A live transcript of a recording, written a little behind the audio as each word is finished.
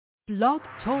Blog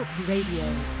Talk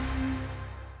Radio.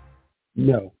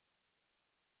 No.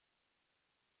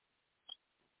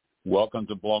 Welcome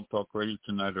to Blog Talk Radio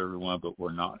tonight, everyone, but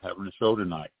we're not having a show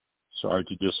tonight. Sorry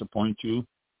to disappoint you,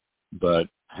 but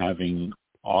having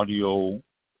audio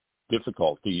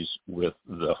difficulties with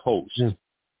the host. Mm.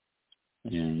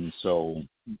 And so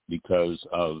because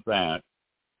of that,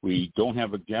 we don't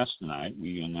have a guest tonight.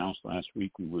 We announced last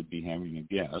week we would be having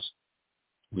a guest.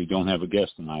 We don't have a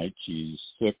guest tonight. She's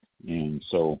sick, and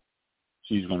so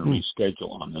she's going to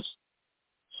reschedule on us.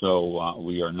 So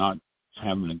we are not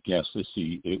having a guest. Let's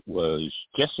see, it was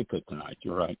Jessica tonight.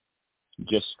 You're right.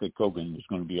 Jessica Kogan was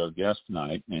going to be our guest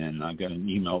tonight, and I got an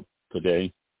email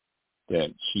today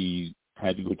that she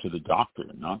had to go to the doctor,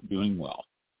 not doing well.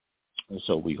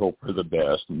 So we hope for the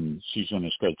best, and she's going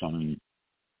to schedule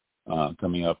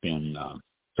coming up in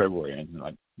February,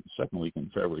 like second week in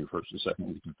February, first or second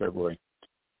week in February.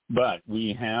 But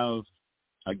we have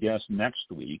a guest next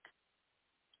week,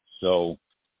 so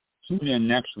tune in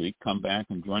next week. Come back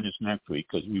and join us next week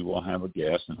because we will have a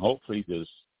guest, and hopefully this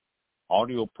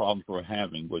audio problems we're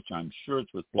having, which I'm sure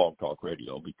it's with Blog Talk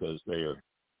Radio because they are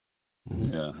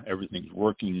everything's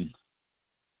working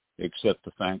except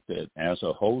the fact that as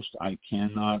a host I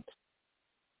cannot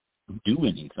do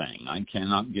anything. I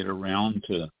cannot get around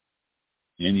to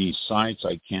any sites.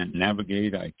 I can't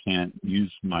navigate. I can't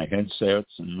use my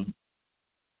headsets, and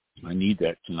I need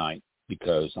that tonight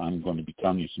because I'm going to be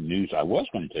telling you some news. I was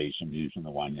going to tell you some news in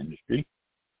the wine industry,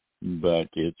 but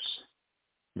it's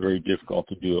very difficult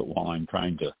to do it while I'm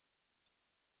trying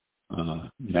to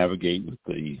navigate with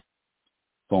the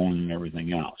phone and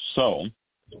everything else. So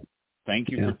thank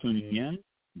you for tuning in,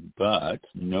 but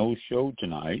no show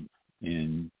tonight,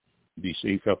 and be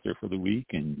safe out there for the week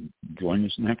and join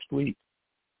us next week.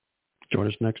 Join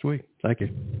us next week. Thank you.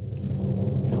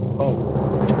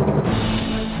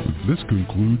 This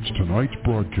concludes tonight's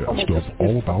broadcast of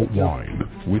All About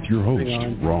Wine with your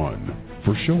host, Ron.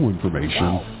 For show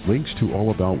information, links to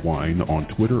All About Wine on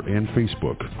Twitter and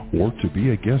Facebook, or to be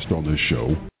a guest on this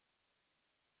show.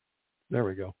 There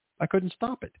we go. I couldn't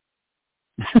stop it.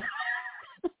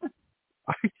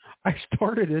 I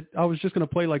started it. I was just going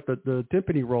to play like the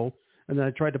timpani roll, and then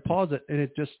I tried to pause it, and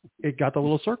it got the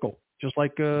little circle, just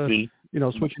like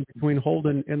switching between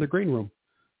Holden and the green room.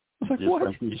 I was like, what?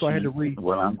 So I had to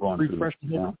refresh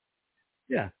the whole.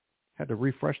 Yeah, had to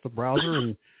refresh the browser,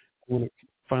 and when it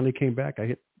finally came back,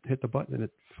 I hit the button, and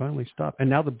it finally stopped. And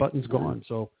now the button's gone,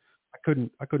 so I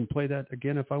couldn't play that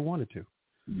again if I wanted to.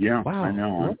 Yeah, wow. I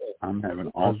know. I'm having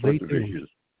all sorts of issues.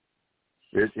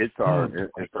 It's our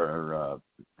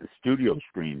the studio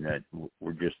screen that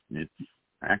it's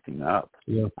acting up.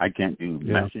 Yeah. I can't do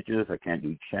messages. I can't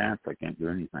do chats. I can't do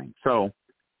anything. So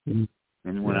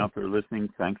anyone out there listening,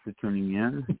 thanks for tuning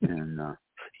in. And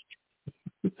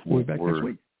we'll be back next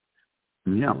week.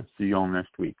 Yeah, see you all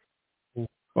next week.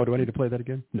 Oh, do I need to play that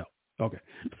again? No. Okay.